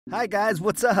Hi guys,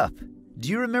 what's up? Do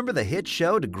you remember the hit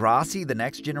show Degrassi, The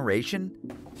Next Generation?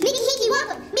 Mickey Hickey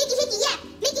welcome, Mickey Hickey yeah,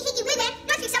 Mickey Hickey Women,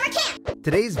 Nursery Summer Camp.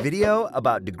 Today's video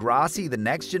about Degrassi, The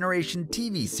Next Generation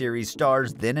TV series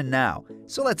stars then and now,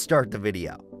 so let's start the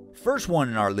video. First one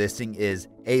in our listing is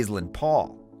Aislinn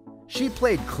Paul. She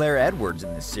played Claire Edwards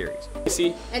in this series.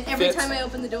 See? And every time I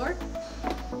open the door,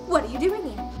 what are you doing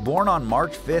here? Born on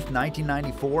March 5th,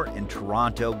 1994 in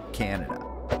Toronto, Canada.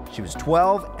 She was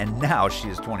 12 and now she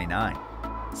is 29.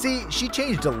 See, she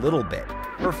changed a little bit.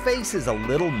 Her face is a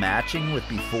little matching with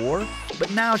before,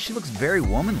 but now she looks very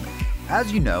womanly.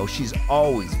 As you know, she's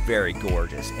always very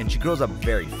gorgeous and she grows up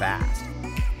very fast.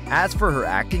 As for her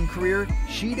acting career,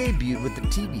 she debuted with the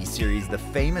TV series The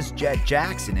Famous Jet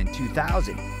Jackson in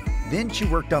 2000. Then she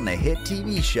worked on the hit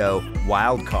TV show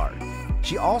Wild Card.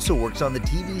 She also works on the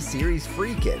TV series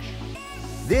Freakish.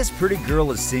 This pretty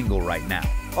girl is single right now,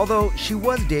 although she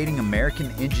was dating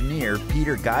American engineer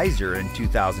Peter Geyser in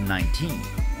 2019.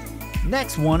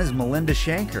 Next one is Melinda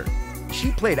Shanker.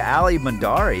 She played Ali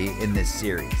Mandari in this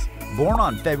series. Born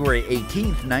on February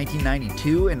 18th,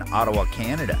 1992 in Ottawa,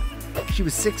 Canada. She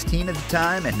was 16 at the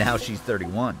time and now she's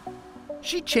 31.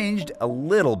 She changed a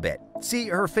little bit. See,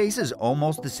 her face is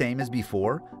almost the same as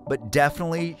before, but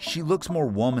definitely she looks more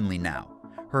womanly now.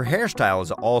 Her hairstyle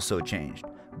has also changed,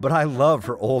 but I love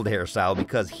her old hairstyle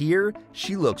because here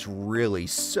she looks really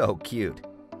so cute.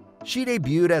 She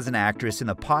debuted as an actress in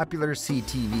the popular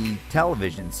CTV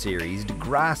television series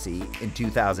Degrassi in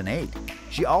 2008.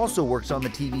 She also works on the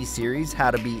TV series How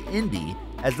to Be Indy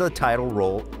as the title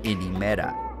role Indy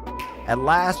Meta. At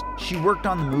last, she worked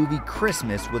on the movie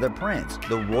Christmas with a Prince,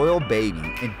 The Royal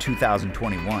Baby in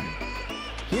 2021.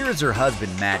 Here is her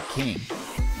husband, Matt King.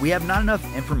 We have not enough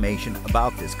information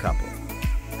about this couple.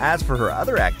 As for her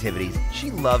other activities, she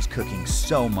loves cooking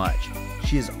so much.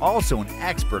 She is also an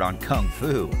expert on Kung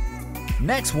Fu.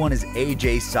 Next one is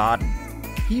AJ Sodden.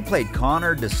 He played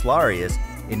Connor Deslarius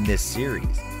in this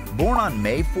series. Born on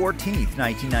May 14th,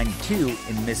 1992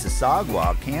 in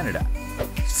Mississauga, Canada.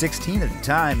 16 at the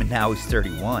time and now he's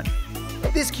 31.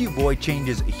 This cute boy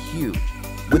changes huge.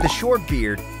 With a short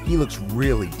beard, he looks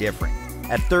really different.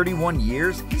 At 31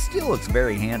 years, he still looks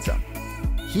very handsome.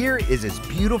 Here is his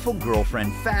beautiful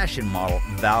girlfriend, fashion model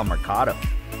Val Mercado,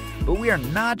 but we are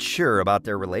not sure about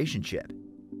their relationship.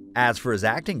 As for his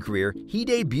acting career, he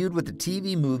debuted with the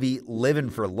TV movie Livin'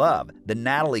 for Love, the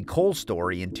Natalie Cole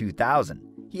story in 2000.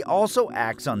 He also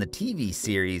acts on the TV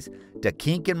series Da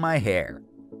Kink in My Hair.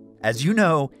 As you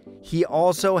know, he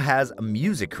also has a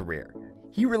music career.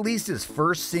 He released his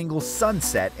first single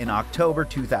Sunset in October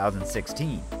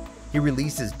 2016. He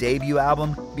released his debut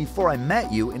album Before I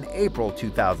Met You in April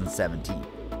 2017.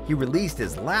 He released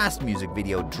his last music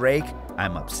video, Drake,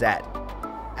 I'm Upset.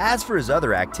 As for his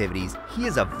other activities, he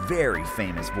is a very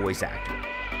famous voice actor.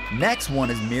 Next one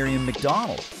is Miriam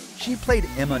McDonald. She played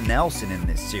Emma Nelson in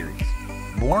this series.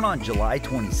 Born on July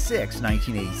 26,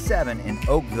 1987 in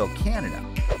Oakville, Canada.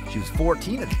 She was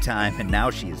 14 at the time and now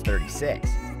she is 36.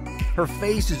 Her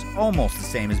face is almost the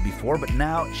same as before, but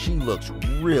now she looks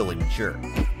really mature.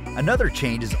 Another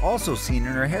change is also seen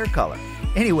in her hair color.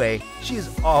 Anyway, she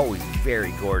is always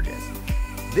very gorgeous.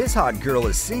 This hot girl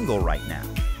is single right now.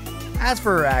 As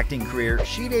for her acting career,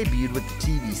 she debuted with the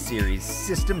TV series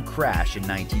System Crash in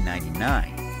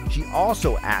 1999. She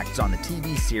also acts on the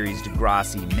TV series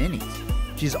Degrassi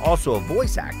Minis. She's also a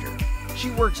voice actor.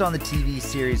 She works on the TV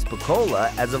series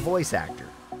Piccola as a voice actor.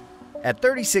 At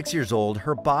 36 years old,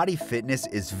 her body fitness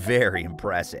is very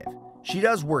impressive. She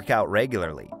does work out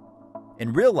regularly.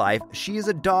 In real life, she is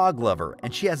a dog lover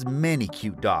and she has many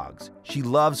cute dogs. She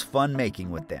loves fun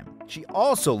making with them. She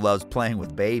also loves playing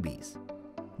with babies.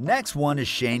 Next one is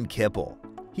Shane Kipple.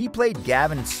 He played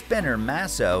Gavin Spinner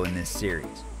Masso in this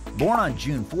series. Born on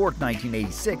June 4,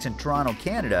 1986 in Toronto,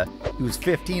 Canada, he was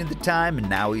 15 at the time and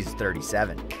now he's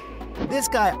 37. This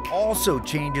guy also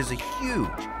changes huge.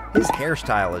 His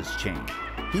hairstyle has changed.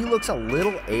 He looks a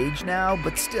little aged now,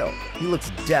 but still, he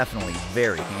looks definitely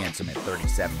very handsome at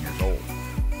 37 years old.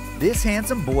 This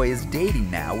handsome boy is dating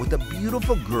now with a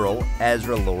beautiful girl,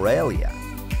 Ezra Lorelia.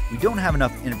 We don't have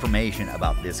enough information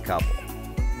about this couple.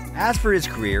 As for his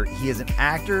career, he is an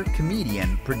actor,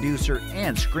 comedian, producer,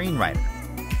 and screenwriter.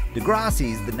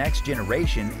 Degrassi's The Next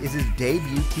Generation is his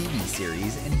debut TV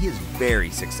series and he is very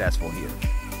successful here.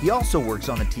 He also works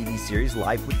on the TV series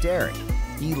Life with Derek.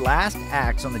 He last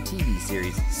acts on the TV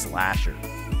series Slasher.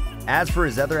 As for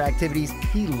his other activities,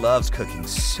 he loves cooking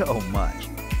so much.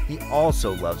 He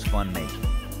also loves fun making.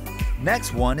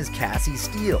 Next one is Cassie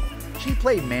Steele. She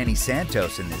played Manny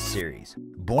Santos in this series.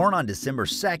 Born on December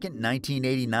 2nd,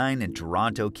 1989 in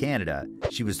Toronto, Canada,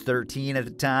 she was 13 at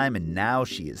the time and now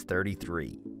she is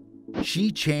 33.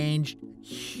 She changed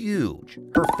huge.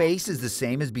 Her face is the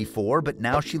same as before, but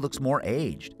now she looks more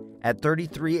aged. At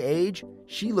 33 age,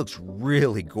 she looks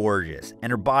really gorgeous,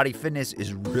 and her body fitness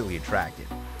is really attractive.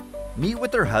 Meet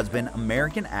with her husband,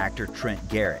 American actor Trent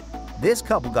Garrett. This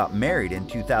couple got married in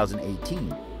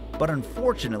 2018, but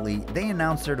unfortunately, they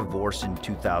announced their divorce in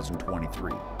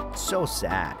 2023. So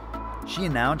sad. She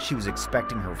announced she was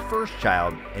expecting her first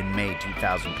child in May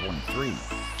 2023.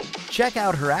 Check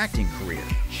out her acting career.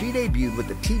 She debuted with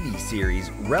the TV series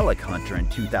Relic Hunter in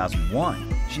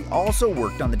 2001. She also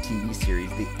worked on the TV series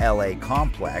The LA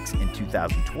Complex in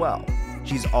 2012.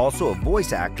 She's also a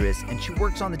voice actress, and she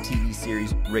works on the TV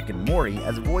series Rick and Morty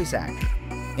as a voice actor.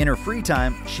 In her free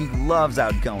time, she loves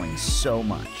outgoing so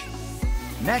much.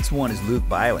 Next one is Luke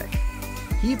Bilyk.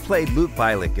 He played Luke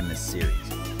Bilyk in this series.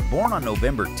 Born on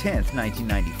November 10,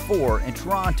 1994 in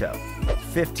Toronto.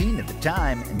 15 at the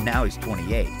time, and now he's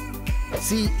 28.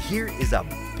 See, here is a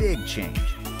big change.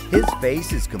 His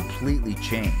face is completely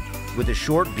changed. With a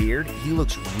short beard, he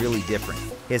looks really different.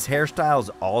 His hairstyle's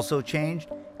also changed.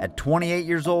 At 28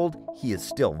 years old, he is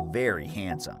still very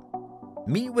handsome.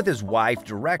 Meet with his wife,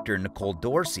 director Nicole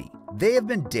Dorsey. They have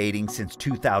been dating since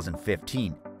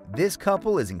 2015. This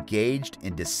couple is engaged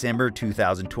in December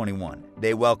 2021.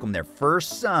 They welcomed their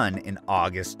first son in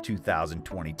August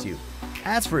 2022.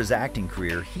 As for his acting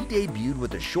career, he debuted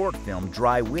with the short film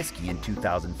Dry Whiskey in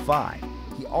 2005.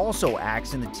 He also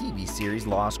acts in the TV series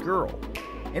Lost Girl.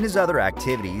 In his other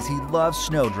activities, he loves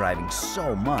snow driving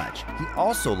so much. He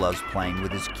also loves playing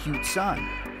with his cute son.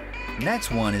 Next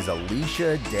one is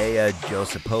Alicia Dea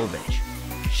Josipovich.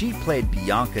 She played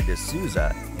Bianca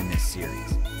D'Souza in this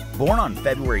series. Born on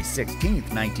February 16,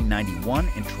 1991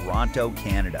 in Toronto,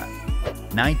 Canada.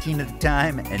 19 at the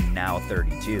time and now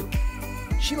 32.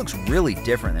 She looks really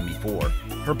different than before.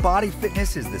 Her body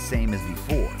fitness is the same as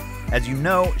before. As you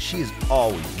know, she is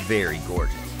always very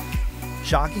gorgeous.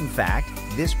 Shocking fact,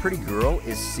 this pretty girl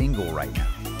is single right now.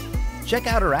 Check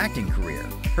out her acting career.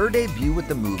 Her debut with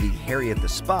the movie Harriet the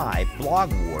Spy,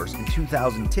 Blog Wars in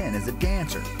 2010 as a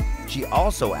dancer. She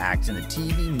also acts in the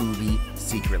TV movie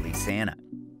Secretly Santa.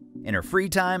 In her free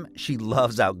time, she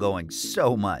loves outgoing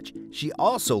so much. She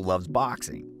also loves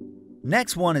boxing.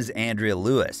 Next one is Andrea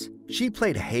Lewis. She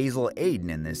played Hazel Aiden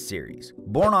in this series.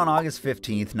 Born on August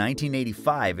 15,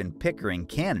 1985 in Pickering,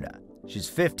 Canada. She's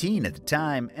 15 at the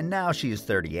time, and now she is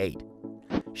 38.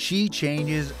 She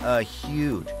changes a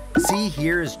huge. See,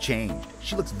 here is changed.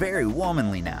 She looks very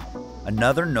womanly now.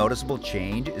 Another noticeable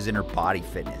change is in her body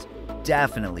fitness.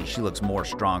 Definitely, she looks more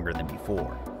stronger than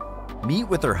before. Meet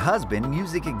with her husband,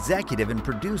 music executive and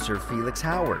producer Felix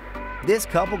Howard. This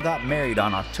couple got married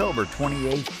on October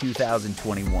 28,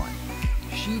 2021.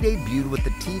 She debuted with the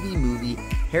TV movie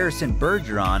Harrison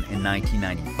Bergeron in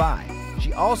 1995.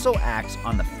 She also acts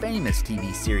on the famous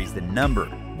TV series The Number,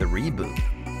 the reboot.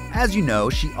 As you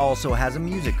know, she also has a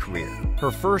music career.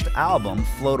 Her first album,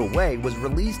 Float Away, was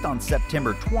released on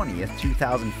September 20,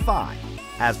 2005.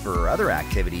 As for her other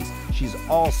activities, she's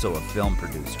also a film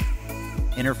producer.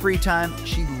 In her free time,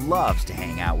 she loves to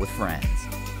hang out with friends.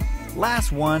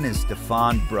 Last one is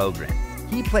Stefan Brogren.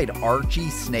 He played Archie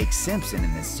Snake Simpson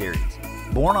in this series.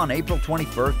 Born on April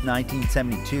 21,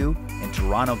 1972 in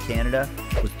Toronto, Canada,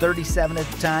 was 37 at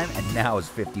the time and now is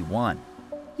 51.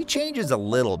 He changes a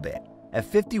little bit. At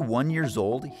 51 years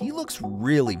old, he looks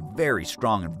really very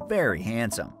strong and very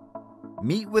handsome.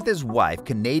 Meet with his wife,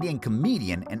 Canadian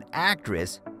comedian and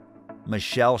actress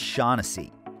Michelle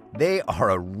Shaughnessy. They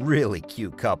are a really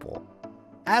cute couple.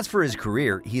 As for his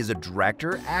career, he is a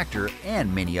director, actor,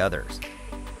 and many others.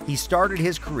 He started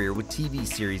his career with TV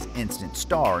series Instant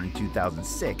Star in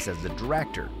 2006 as the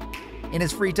director. In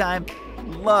his free time,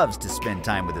 he loves to spend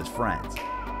time with his friends.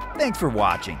 Thanks for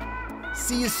watching.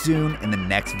 See you soon in the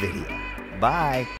next video. Bye.